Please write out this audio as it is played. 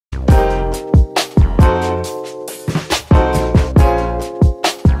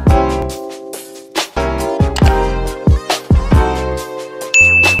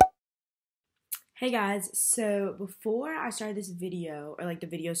Hey guys, so before I start this video, or like the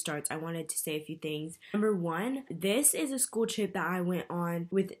video starts, I wanted to say a few things. Number one, this is a school trip that I went on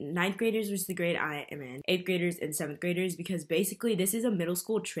with 9th graders, which is the grade I am in, 8th graders and 7th graders, because basically this is a middle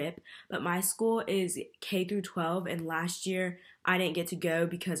school trip, but my school is K through 12, and last year I didn't get to go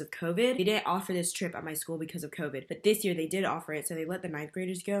because of COVID. They didn't offer this trip at my school because of COVID, but this year they did offer it, so they let the 9th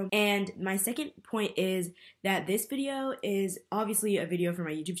graders go. And my second point is that this video is obviously a video for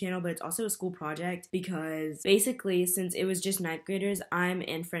my YouTube channel, but it's also a school project because basically since it was just 9th graders, I'm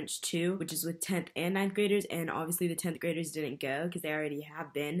in French 2, which is with 10th and 9th graders, and obviously the 10th graders didn't go because they already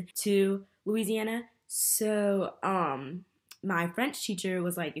have been to Louisiana. So, my French teacher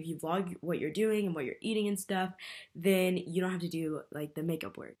was like, if you vlog what you're doing and what you're eating and stuff, then you don't have to do like the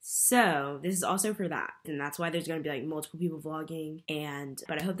makeup work. So this is also for that. And that's why there's going to be like multiple people vlogging.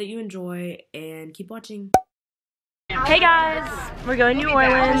 But I hope that you enjoy and keep watching. Hey guys, we're going to New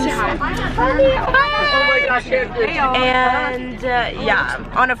Orleans. Oh my gosh, and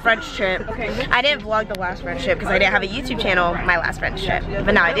yeah, on a French trip. I didn't vlog the last French trip because I didn't have a YouTube channel my last French trip,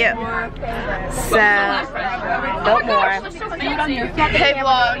 but now I do. So, don't more. Hey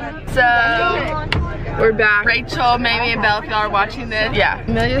vlog. So we're back. Rachel, Mamie, and Belle, if y'all are watching this. Yeah,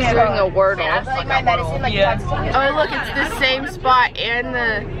 Amelia's doing a Wordle. Oh look, it's the same spot and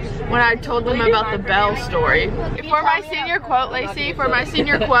when I told them about the Belle story. For my senior quote, Lacey, for my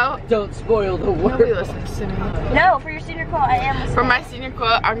senior quote. Don't spoil the word. Nobody listens to me. No, for your senior quote, I am listening. For my senior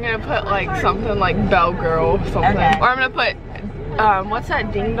quote, I'm gonna put like something like Belle Girl, something. Okay. Or I'm gonna put, what's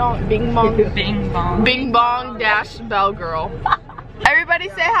that? Ding dong, bing bong? Bing bong. Bing bong dash Belle Girl. Everybody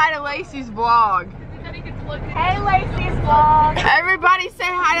say hi to Lacey's vlog. Hey Lacey's vlog. Everybody say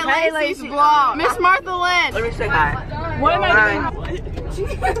hi to Lacey's vlog. Miss Martha Lynn. Let me say hi. What am I doing?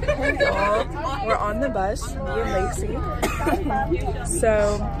 Hey y'all, we're on the bus, me and Lacey.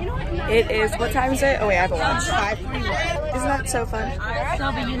 So, it is, what time is it? Oh wait, I have a watch. 5:31. Isn't that so fun?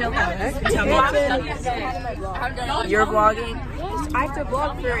 Shelby, you know You're vlogging? I have to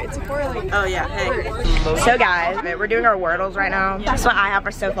vlog for, it's for like, oh yeah, hey. So guys, we're doing our Wordles right now. That's what I have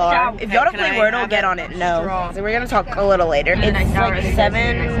for so far. If y'all don't play Wordle, get on it. No. So we're gonna talk a little later. It's like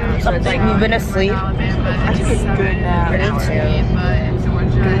 7 something. We've been asleep. I took a good nap. Me too.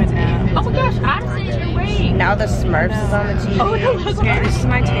 Oh my gosh, honestly, you're right. Now the Smurfs is on the TV. Oh no, this is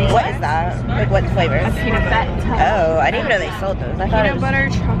my taste. What is that? Like what flavor? A peanut butter. Oh, I didn't even know they sold those. I thought Peanut butter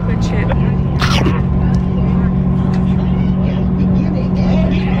chocolate chip.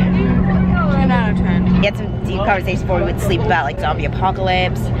 10 out of 10. We had some deep conversations before we would sleep about like zombie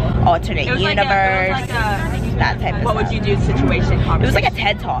apocalypse, alternate universe, that type of stuff. What would you do situation conversation? It was like a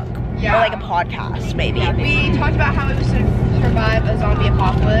TED Talk. Yeah. Or like a podcast, maybe. Yeah, we talked about how it was to survive a zombie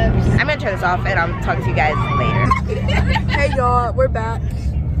apocalypse. I'm gonna turn this off and I'll talk to you guys later. Hey y'all, we're back.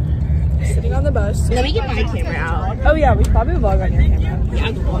 Sitting on the bus. Let me get my camera out. Oh yeah, we should probably vlog on your camera.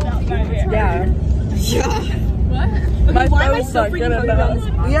 Yeah. What? My phone's not good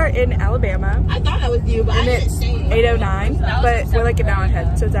enough. We are in Alabama. I thought that was you, but and it's 8:09, but we're like an hour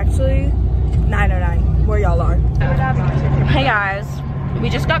ahead, so it's actually 9:09 where y'all are. Hey guys, we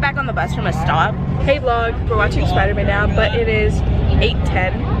just got back on the bus from a stop. Hey vlog, we're watching Spider-Man now, but it is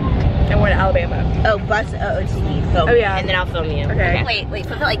 8:10 and we're in Alabama. Oh, bus OOTD. Film. Oh yeah. And then I'll film you. Okay. Wait,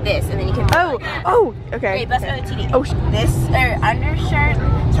 flip it like this and then you can. Oh, okay. Wait, bus OOTD. Oh, this undershirt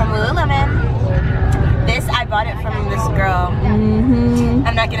is from Lululemon. This, I bought it from this girl.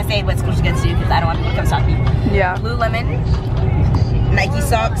 I'm not gonna say what school she goes to because I don't want people to come stop me. Yeah. Lululemon, Nike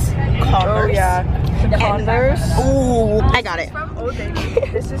socks, Converse. Oh yeah. The Converse. Ooh, I got it. From Old Navy.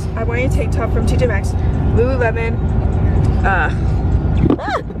 This is, I'm wearing a tank top from TJ Maxx. Lululemon.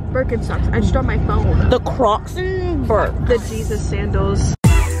 Birkenstocks. I just dropped my phone. The Crocs and The Jesus sandals.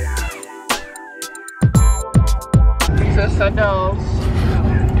 Jesus sandals.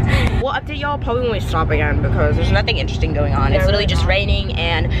 We'll update y'all probably when we stop again because there's nothing interesting going on. It's literally just raining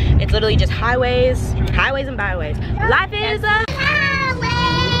and it's literally just highways and byways. Life is a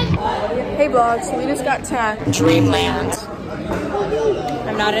highway! Hey vlog, so we just got to Dreamland.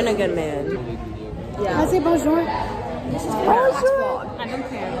 I'm not in a good mood. Yeah. Can I say bonjour? Bonjour. I don't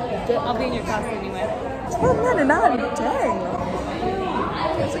care. I'll be in your class anyway. $12.99, dang.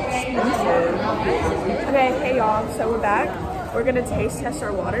 That's expensive. Okay, hey y'all, so we're back. We're gonna taste test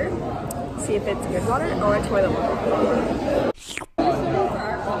our water, see if it's good water or toilet water.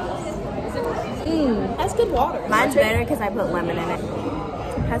 That's good water. Mine's better because I put lemon in it.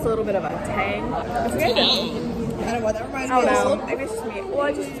 Has a little bit of a tang. It's good. I don't know. Maybe it's just me. Well,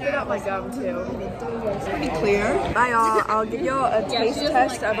 I just spit out my gum too. It's pretty clear. Bye y'all. I'll give y'all a taste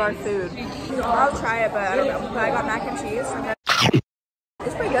test of our food. I'll try it, but I don't know. But I got mac and cheese.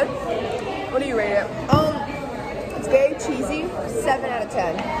 It's pretty good. What do you rate it? 7 out of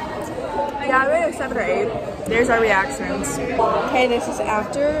 10. Yeah, I rated a 7 or 8. There's our reactions. Okay, this is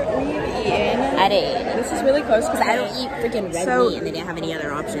after we've eaten. At 8. This is really close because I don't eat freaking red meat and they didn't have any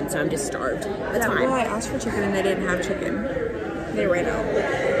other options, so I'm just starved. That's fine. Well, I asked for chicken and they didn't have chicken. They ran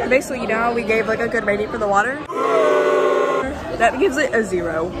out. Basically, you know how we gave like a good rating for the water? That gives it a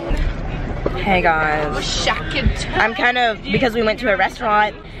 0. Hey guys. I'm kind of, because we went to a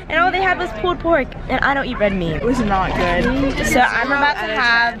restaurant and all they had was pulled pork and I don't eat red meat. It was not good. So I'm about to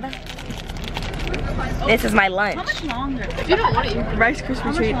have, this is my lunch. How much longer? You don't want to eat Rice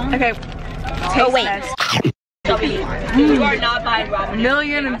Krispie treat. Okay. Oh wait. You are not buying ramen.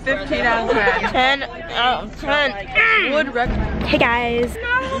 1,015 out of 10. 10 out of 10. Would recommend. Hey guys,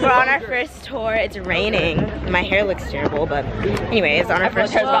 we're on our first tour. It's raining. My hair looks terrible, but anyways, on our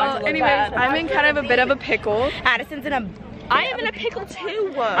first tour. Well, anyways, I'm in kind of a bit of a pickle. Addison's in a... I am in a pickle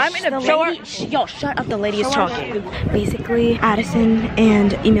too. I'm in a pickle. Y'all shut up, the lady is talking. Basically, Addison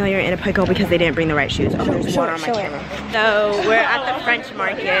and Emilia are in a pickle because they didn't bring the right shoes. Oh, there's water on my camera. So we're at the French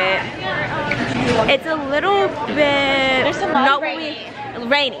market. It's a little bit... There's some not rainy.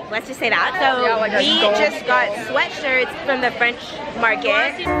 Let's just say that. So yeah, like we just got sweatshirts from the French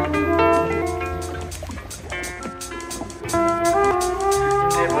market.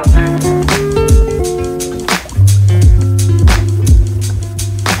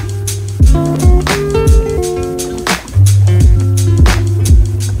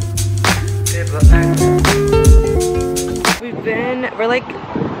 We're like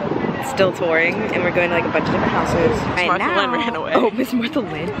still touring and we're going to like a bunch of different houses. Martha Lynn ran away. Oh, Miss Martha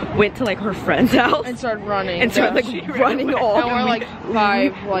Lynn went to like her friend's house and started running. And started like running all. And we're like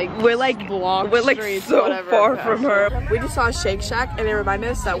 5 we're like blocks, we're like streets, so whatever, far from her. We just saw a Shake Shack and they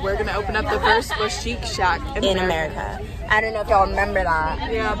reminded us that we're gonna open up the first Shake Shack in America. I don't know if y'all remember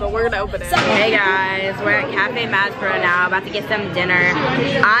that. Yeah, but we're gonna open it. Hey guys, we're at Cafe Masbro now, about to get some dinner.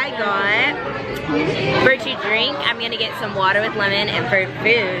 I got, for to drink, I'm gonna get some water with lemon, and for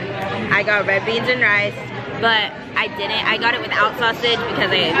food, I got red beans and rice, but I got it without sausage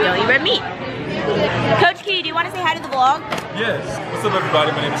because I don't eat red meat. Coach Key, do you want to say hi to the vlog? Yes. What's up,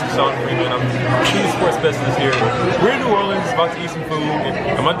 everybody? My name is Sean Freeman. I'm a team sports specialist here. We're in New Orleans, about to eat some food.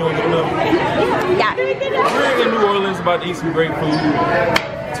 Am I doing good enough? Yeah. We're in New Orleans, about to eat some great food.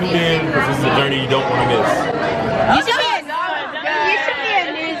 Tune in, because this is a journey you don't want to miss. You should be a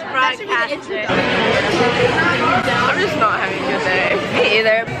news broadcaster. I'm just not having a good day. Me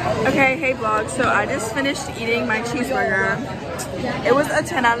either. Okay, hey vlog. So I just finished eating my cheeseburger. It was a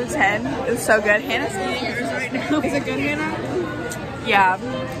 10 out of 10. It was so good. Hannah's eating yours right now. Is it good, Hannah? Yeah.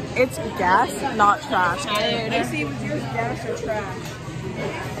 It's gas, not trash. I see, was yours gas or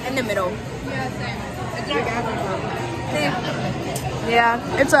trash? In the middle. It's not gas or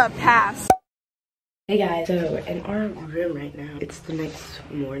yeah, it's a pass. Hey guys, so we're in our room right now. It's the next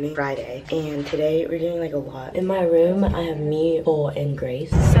morning, Friday, and today we're doing like a lot. In my room, I have me, Cole, and Grace.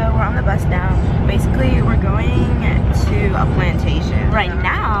 So we're on the bus now. Basically, we're going to a plantation. Right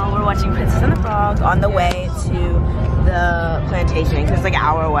now, we're watching Princess and the Frog on the way to the plantation because it's like an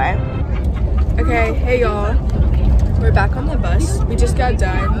hour away. Okay, hey y'all. We're back on the bus. We just got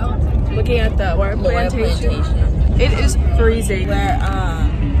done looking at the plantation. It is freezing.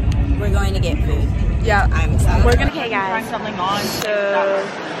 We're going to get food. Yeah, I'm excited. We're gonna find something on.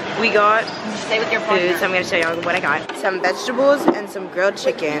 So we got Stay with your food, so I'm gonna show y'all what I got. Some vegetables and some grilled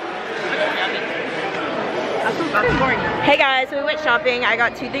chicken. Hey guys, so we went shopping. I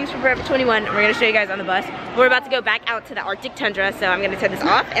got 2 things from Forever 21. We're gonna show you guys on the bus. We're about to go back out to the Arctic tundra, so I'm gonna turn this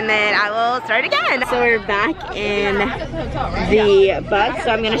off and then I will start again. So we're back in the bus,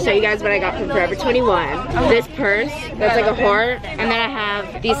 so I'm gonna show you guys what I got from Forever 21. This purse, that's like a heart, and then I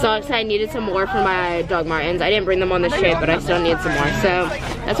have these socks. I needed some more for my dog Martens. I didn't bring them on this trip, but I still need some more. So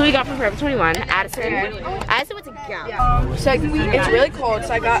that's what we got from Forever 21. Addison went to Gap. So it's really cold,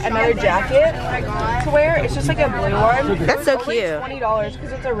 so I got another jacket to wear. It's just like a blue one. That's so Only cute. $20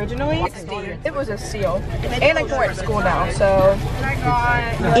 because it's originally $60. It was a steal. And I can wear it to school now, so.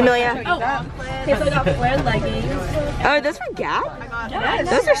 Emilia. Oh, okay, so I got flared leggings. Oh, those were Gap? Yes.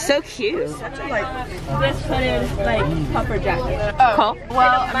 Those are so cute. This hooded, like, puffer jacket. Cool.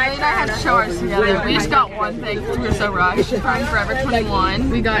 Well, Amelia and I had to show ours together. We just got one thing because we were so rushed. From Forever 21.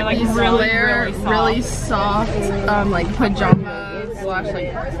 We got these really soft like pajamas, slash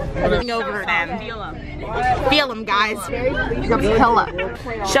like over them. Feel them, guys.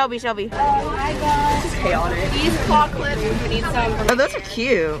 Shelby. these claw clips. We need some. Oh, those are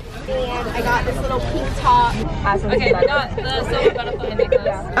cute. And I got this little pink top. Okay, I got the silver butterfly necklace.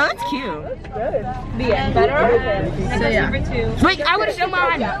 Oh, that's cute. The end. Better. So yeah. Number 2. Wait, I would have shown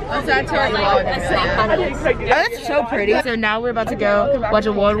mine. Let's add to our vlog. Oh, that's so pretty. So now we're about to go watch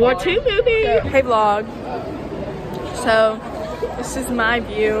a World War II movie. Hey vlog. So this is my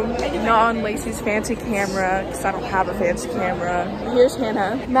view, not on Lacey's fancy camera because I don't have a fancy camera. Here's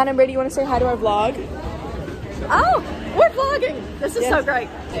Hannah. Matt and Brady, you want to say hi to our vlog? Oh, we're vlogging. This is so great.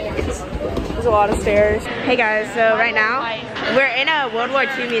 There's a lot of stairs. Hey guys, so right now we're in a World War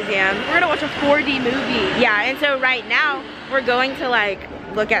II museum. We're gonna watch a 4D movie. Yeah, and so right now we're going to like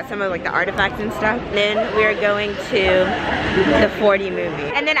look at some of like the artifacts and stuff. Then we're going to the 4D movie.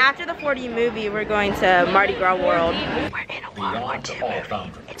 And then after the 4D movie, we're going to Mardi Gras World. We're in a World War II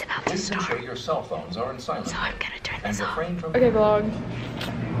movie. It's about to start. Your cell phones are in silent. So I'm gonna turn this off. Okay vlog.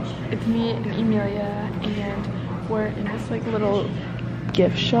 It's me and Emilia and we're in this like little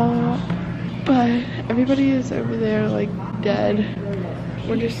gift shop. But everybody is over there like dead.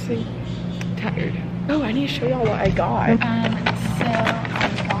 We're just like tired. Oh, I need to show y'all what I got. So I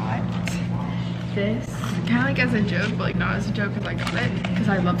got this kind of like as a joke, but like not as a joke because I got it because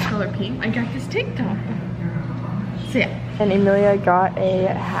I love the color pink. I got this tank top. So yeah. And Emilia got a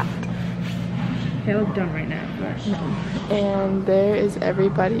hat. They look dumb right now, but no. And there is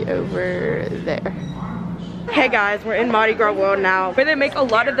everybody over there. Hey guys, we're in Mardi Gras World now, where they make a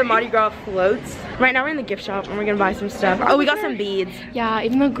lot of the Mardi Gras floats. Right now we're in the gift shop and we're gonna buy some stuff. Oh, we got some beads. Yeah,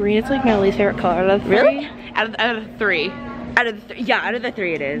 even though green is like my least favorite color out of the three. Really? Out of the three. Out of the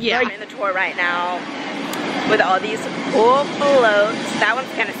three it is. Yeah. We're in the tour right now with all these cool floats. That one's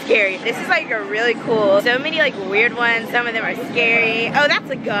kind of scary. This is like a really cool. So many like weird ones. Some of them are scary. Oh, that's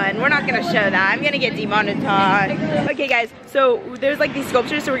a gun. We're not gonna show that. I'm gonna get demonetized. Okay guys, so there's like these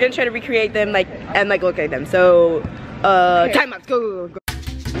sculptures, so we're gonna try to recreate them like and like look at them. So time up. Go.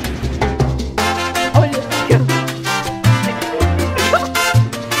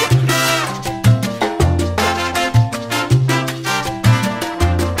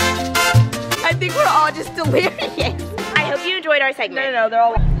 I think we're all just delirious. I hope you enjoyed our segment. No, they're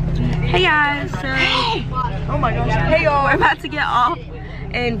all. Hey guys, so Oh my gosh. Hey y'all. we're about to get off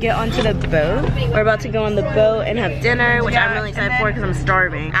and get onto the boat. We're about to go on the boat and have dinner, which I'm really excited for because I'm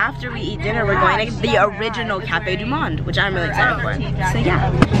starving. After we eat dinner, we're going to the original Café du Monde, which I'm really excited for. So yeah.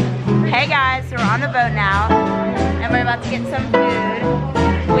 Hey guys, so we're on the boat now, and we're about to get some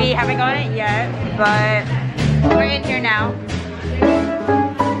food. We haven't got it yet, but we're in here now.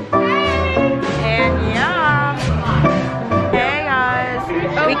 And yeah. Hey guys,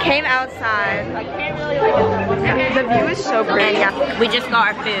 we came outside. The view is so pretty. And yeah, we just got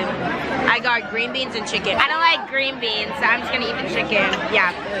our food. I got green beans and chicken. I don't like green beans, so I'm just gonna eat the chicken.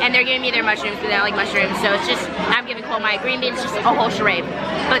 Yeah, and they're giving me their mushrooms because I don't like mushrooms. So it's just, I'm giving Cole my green beans, just a whole charade.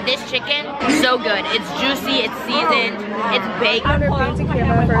 But this chicken, so good. It's juicy, it's seasoned, it's baked. On her fancy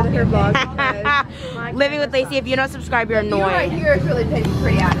camera for her vlog. Living with Lacey, if you don't subscribe, you're annoying. Right here is really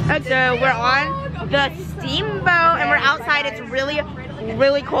pretty out. So we're on the steamboat and we're outside. It's really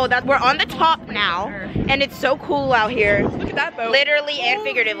cold. We're on the top now and it's so cool out here. Look at that boat. Literally and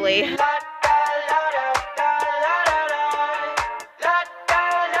figuratively.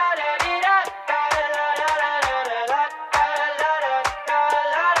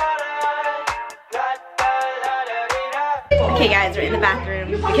 Okay guys, we're in the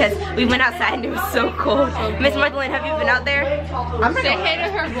bathroom because we went outside and it was so cold. Miss Marthelin, have you been out there? I'm gonna say hey to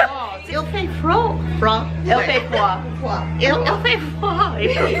her vlog. Il fait froid. Il fait froid. Il fait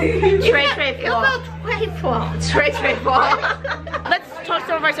froid. Très froid. Let's talk to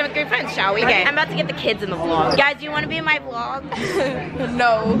some of our 7th grade friends, shall we? Okay, I'm about to get the kids in the vlog. Guys, do you want to be in my vlog?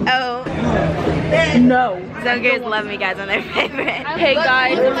 No. Oh. No. 7th graders love me, guys. I'm their favorite. Hey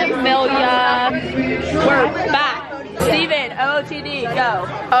guys, it's Amelia. We're back. Steven, OOTD, go.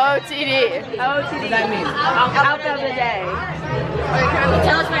 OOTD. OOTD. What does that mean? Outfit of the day.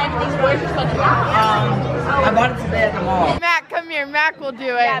 Tell us about everything's worth. I bought it today at the mall. Mac, come here. Mac will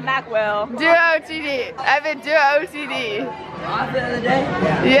do it. Yeah, Mac will. Do OOTD. Evan, do OOTD. Outfit of the day?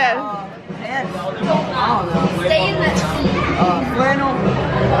 Yes. Pants? I don't know. Stay in the Flannel.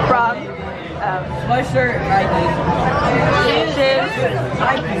 From Sweatshirt, Nike.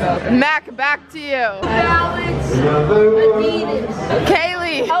 Mac, back to you. Alex.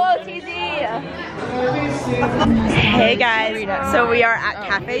 Kaylee. OOTD. Hey guys, so we are at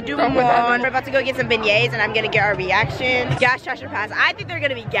Cafe Du Monde. We're about to go get some beignets and I'm gonna get our reaction. Gas, trash, or pass? I think they're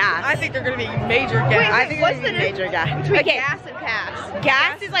gonna be gas. I think they're gonna be major gas. Wait, I think what's the major gas? Okay, gas and pass.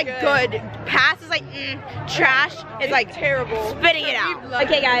 Gas is like good. Pass is like trash is like terrible. Spitting it out.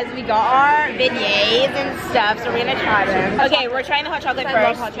 Okay guys, we got our beignets and stuff, so we're gonna try them. Okay, we're trying the hot chocolate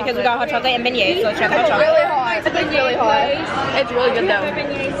first because we got hot chocolate and beignets, so let's try the hot chocolate. Really hot. It's really hot. It's really good though.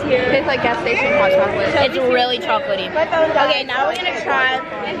 It's like gas station hot chocolate. It's really chocolatey. Okay, now we're gonna try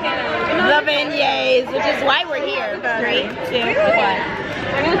the beignets, which is why we're here. 3, 2, 1.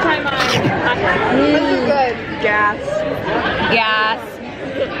 I'm gonna try mine. This is good. Gas. Gas.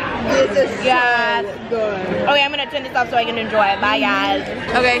 This is Gas. so good. Okay, I'm gonna turn this off so I can enjoy it. Bye guys.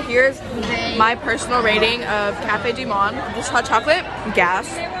 Okay, here's my personal rating of Cafe Du Monde. This hot chocolate,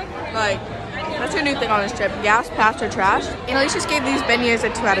 gas. Like, that's a new thing on this trip. Gas, pass, or trash. And Elise just gave these beignets a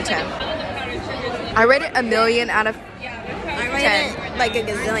 2 out of 10. I rate it 1,000,000 out of 10. I rated it like a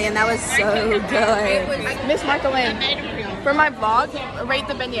gazillion. That was so good. Miss Marcolin, for my vlog, rate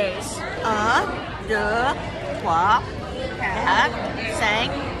the beignets. 1, 2, 3, 4, 5,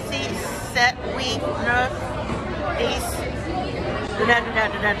 6, 7, 8, 9,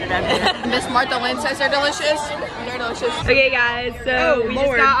 10. Miss Marcolin says they're delicious. They're delicious. Okay guys, so we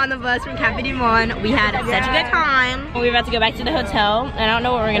just got on the bus from Cafe Du Monde. We had such a good time. We're about to go back to the hotel. I don't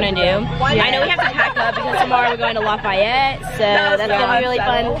know what we're gonna do. I know we have to pack up because tomorrow we're going to Lafayette, so that's gonna be really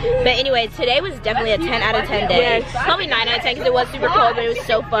fun. But anyway, today was definitely a 10 out of 10 day. Probably 9 out of 10 because it was super cold, but it was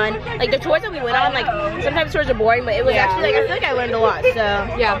so fun. Like the tours that we went on, like sometimes tours are boring, but it was actually like I feel like I learned a lot. So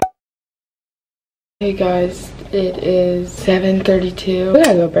yeah. Hey guys, it is 7:32. We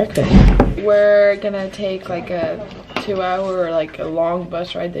gotta go breakfast. We're gonna take like a 2-hour or like a long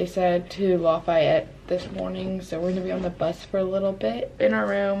bus ride, they said, to Lafayette this morning. So we're gonna be on the bus for a little bit. In our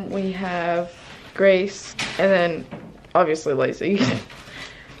room we have Grace and then obviously Lacey.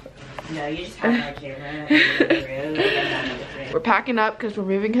 no, you just have my camera. We're packing up because we're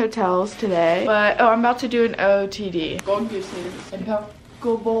moving hotels today. But oh, I'm about to do an OOTD. Golden Goose News.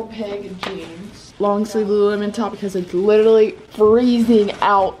 Impeccable Pig and jeans. Long sleeve Lululemon top because it's literally freezing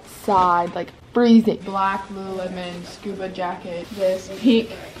outside, like freezing. Black Lululemon scuba jacket. This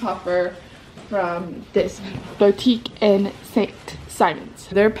pink puffer from this boutique in St. Simon's.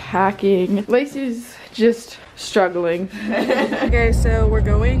 They're packing. Lacey's just struggling. Okay, so we're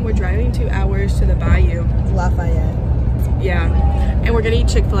driving 2 hours to the Bayou. Lafayette. Yeah, and we're gonna eat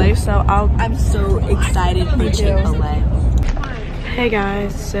Chick-fil-A, so I'm so excited for Chick-fil-A. Hey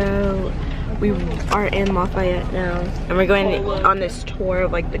guys, so we are in Lafayette now, and we're going on this tour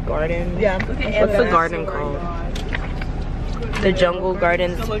of like the garden. Yeah. What's the garden called? The Jungle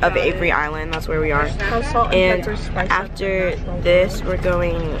Gardens of Avery Island. That's where we are. And after this, we're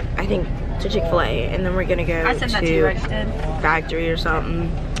going, I think, to Chick-fil-A, and then we're gonna go to Factory or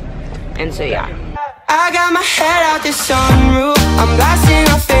something. And so yeah. I got my head out the sunroof. I'm blasting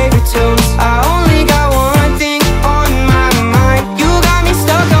our favorite tunes. I only got one thing on my mind. You got me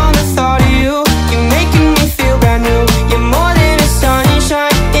stuck on the thought of you. You're making me feel brand new. You're more than a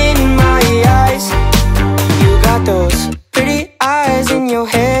sunshine in my eyes. You got those pretty eyes in your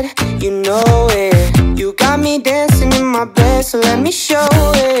head. You know it. You got me dancing in my bed, so let me show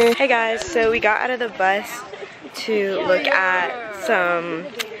it. Hey guys, so we got out of the bus to look at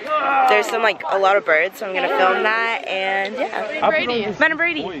there's some like a lot of birds, so I'm gonna film that, and yeah. Madam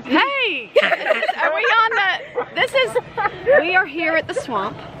Brady. Hey! We are here at the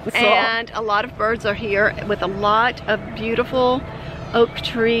swamp, and a lot of birds are here with a lot of beautiful oak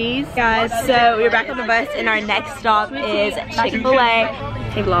trees. Guys, so we're back on the bus, and our next stop is Chick-fil-A.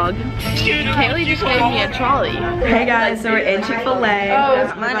 Hey vlog. Kaylee just gave me a trolley. Hey guys, so we're in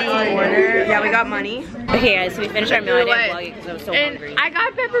Chick-fil-A. Money. Yeah, we got money. Okay guys, so we finished our meal. I didn't vlog it because I was so hungry. I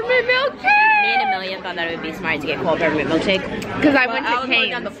got peppermint milkshake! Me and Amelia thought that it would be smart to get cold peppermint milkshake. Because I went to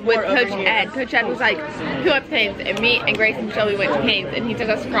Cane's with Coach Ed. Coach Ed was like, who went to Cane's? And me and Grace and Shelby went to Cane's, and he took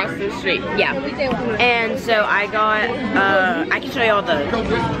us across the street. Yeah. And so I got, I can show you all the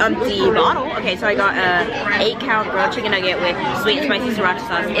bottle. Okay, so I got a 8-count grilled chicken nugget with sweet and spicy sriracha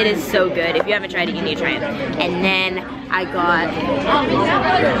sauce. It is so good. If you haven't tried it, you need to try it. And then I got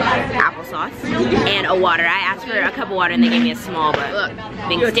applesauce and a water. I asked for a cup of water and they gave me a small, but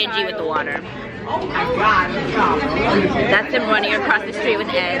being stingy with the water. That's him running across the street with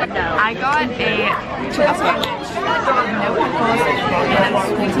Ed. So. I got a chocolate no pickles and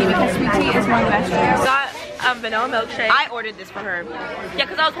sweet tea because sweet tea is one of the best drinks. Got a vanilla milkshake. I ordered this for her. Yeah,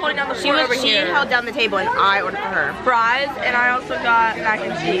 because I was holding down the floor over here. She held down the table and I ordered for her. Fries, and I also got mac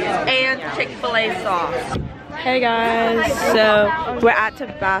and cheese and Chick-fil-A sauce. Hey guys, so we're at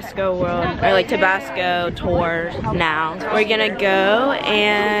Tabasco World, or like Tabasco tour now. We're gonna go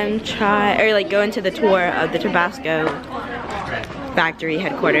and try, or like go into the tour of the Tabasco factory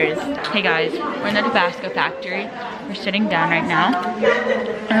headquarters. Hey guys, we're in the Tabasco factory. We're sitting down right now.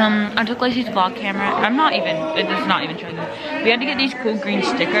 I took Lacey's vlog camera. This is not even showing you. We had to get these cool green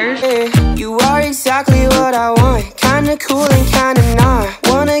stickers. You are exactly what I want. Kinda cool and kinda not.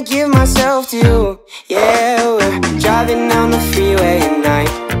 Wanna give myself to you. Yeah, we're driving down the freeway at night.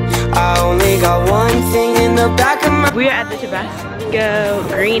 I only got one thing in the back of my... We are at the Tabasco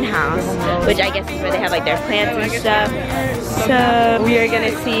greenhouse, which I guess is where they have like their plants and stuff. So we are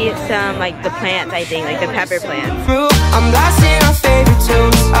gonna see some like the plants, I think, like the pepper plants. I'm blasting our favorite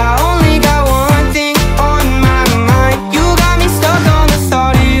tunes. I only got one thing on my mind. You got me stuck on the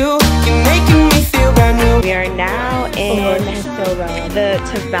thought of you. You're making me feel brand new. We are now in the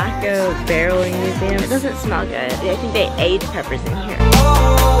tobacco barreling museum. It doesn't smell good. I think they aged peppers in here.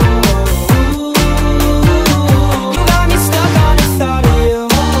 You got me stuck on the thought of you.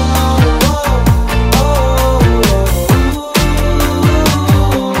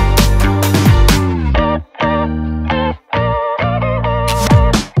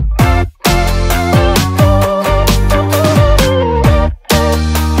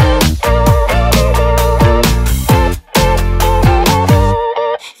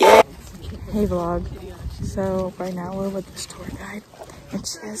 Hey vlog. So right now we're with this tour guide and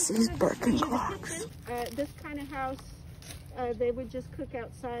she has these Birkin clocks. This kind of house, they would just cook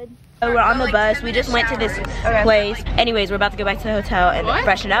outside. So we're on the bus. We just went to this place. Anyways, we're about to go back to the hotel and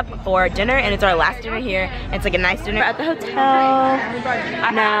freshen up for dinner, and it's our last dinner here. It's like a nice dinner at the hotel.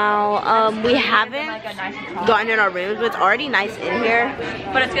 Now, we haven't gotten in our rooms, but it's already nice in here.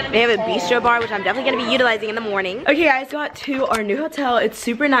 But it's gonna. They have a bistro bar, which I'm definitely gonna be utilizing in the morning. Okay, guys, got to our new hotel. It's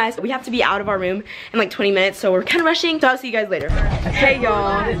super nice. We have to be out of our room in like 20 minutes, so we're kind of rushing. So I'll see you guys later. Hey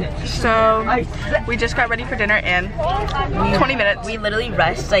y'all. So we just got ready for dinner in 20 minutes. We literally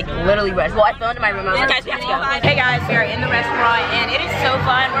rushed, like literally rushed. Well, I phoned my room. I was like, guys, we have to go. Hey guys, we are in the restaurant and it is so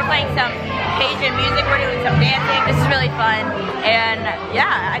fun. We're playing some Cajun music. We're doing some dancing. This is really fun. And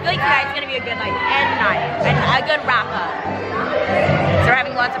yeah, I feel like tonight's gonna be a good like end night and a good wrap up. So we're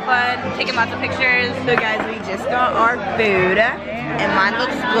having lots of fun, taking lots of pictures. So guys, we just got our food and mine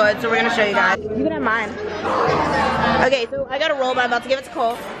looks good. So we're gonna show you guys. You can have mine. Okay, so I got a roll, but I'm about to give it to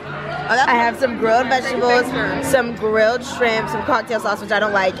Cole. I have some grilled vegetables, some grilled shrimp, some cocktail sauce, which I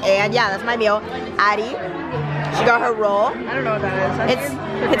don't like, and yeah, that's my meal. Addie, she got her roll. I don't know what that is. It's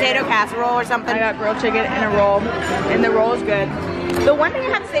potato casserole or something. I got grilled chicken and a roll, and the roll is good. The one thing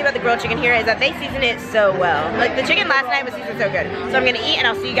I have to say about the grilled chicken here is that they season it so well. Like the chicken last night was seasoned so good. So I'm gonna eat and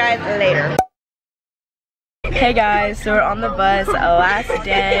I'll see you guys later. Hey guys, so we're on the bus, last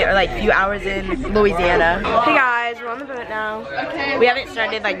day, or like few hours in Louisiana. Hey guys, we're on the boat now. We haven't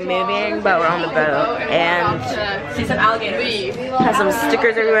started like moving, but we're on the boat. And see some alligators. Has some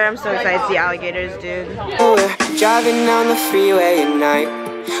stickers everywhere. I'm so excited to see alligators, dude. We're driving down the freeway at night.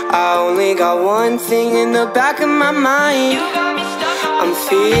 I only got one thing in the back of my mind. I'm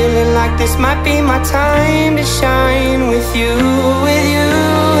feeling like this might be my time to shine with you, with you,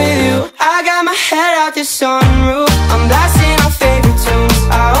 with you. I got my head out the sunroof. I'm blasting our favorite tunes.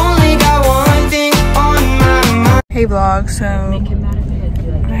 I only got one thing on my mind. Hey vlog, so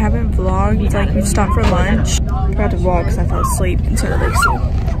I haven't vlogged. It's like we stopped for lunch. I forgot to vlog because I fell asleep instead of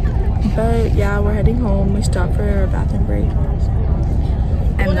Lacey. But yeah, we're heading home. We stopped for a bathroom break.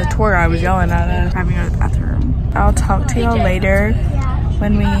 And the tour I was yelling at us having to go to the bathroom. I'll talk to y'all later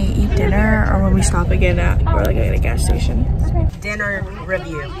when we eat dinner or when we stop again at a gas station. Dinner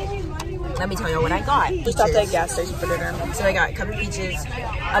review. Let me tell you what I got. We stopped at a gas station for dinner. So I got a couple peaches,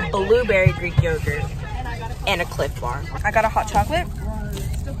 a blueberry Greek yogurt, and a Cliff Bar. I got a hot chocolate,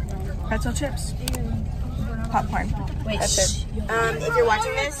 pretzel chips, popcorn. Wait, that's it. If you're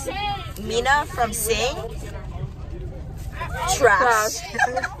watching this, Mina from Sing, trash.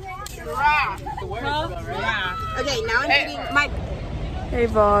 Okay, now I'm eating my... Hey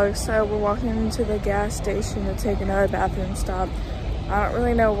vlog, so we're walking into the gas station to take another bathroom stop. I don't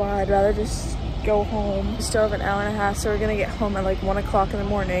really know why. I'd rather just go home. We still have an hour and a half, so we're gonna get home at like 1 o'clock in the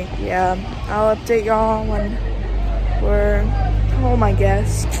morning. Yeah, I'll update y'all when we're home, I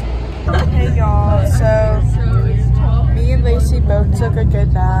guess. Hey y'all, so me and Lacey both took a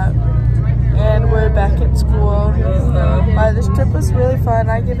good nap and we're back at school. This trip was really fun.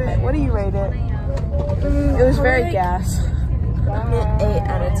 I give it, what do you rate it? It was very gas. 8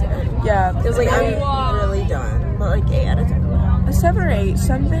 out of 10. Yeah. It was like, I'm really done. But like 8 out of 10. A 7 or 8.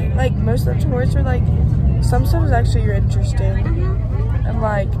 Something, like most of the tours were like, some stuff was actually interesting. And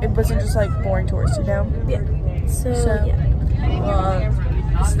like, it wasn't just like boring tours, you know? Yeah. So yeah.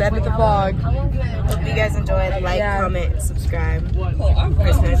 It's the end of the vlog. Hope you guys enjoyed. Like, comment, subscribe,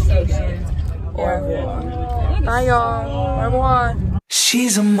 press notifications, au revoir. Bye y'all. Au revoir.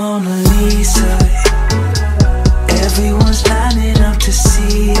 She's a Mona Lisa. Everyone's lining up to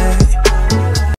see her.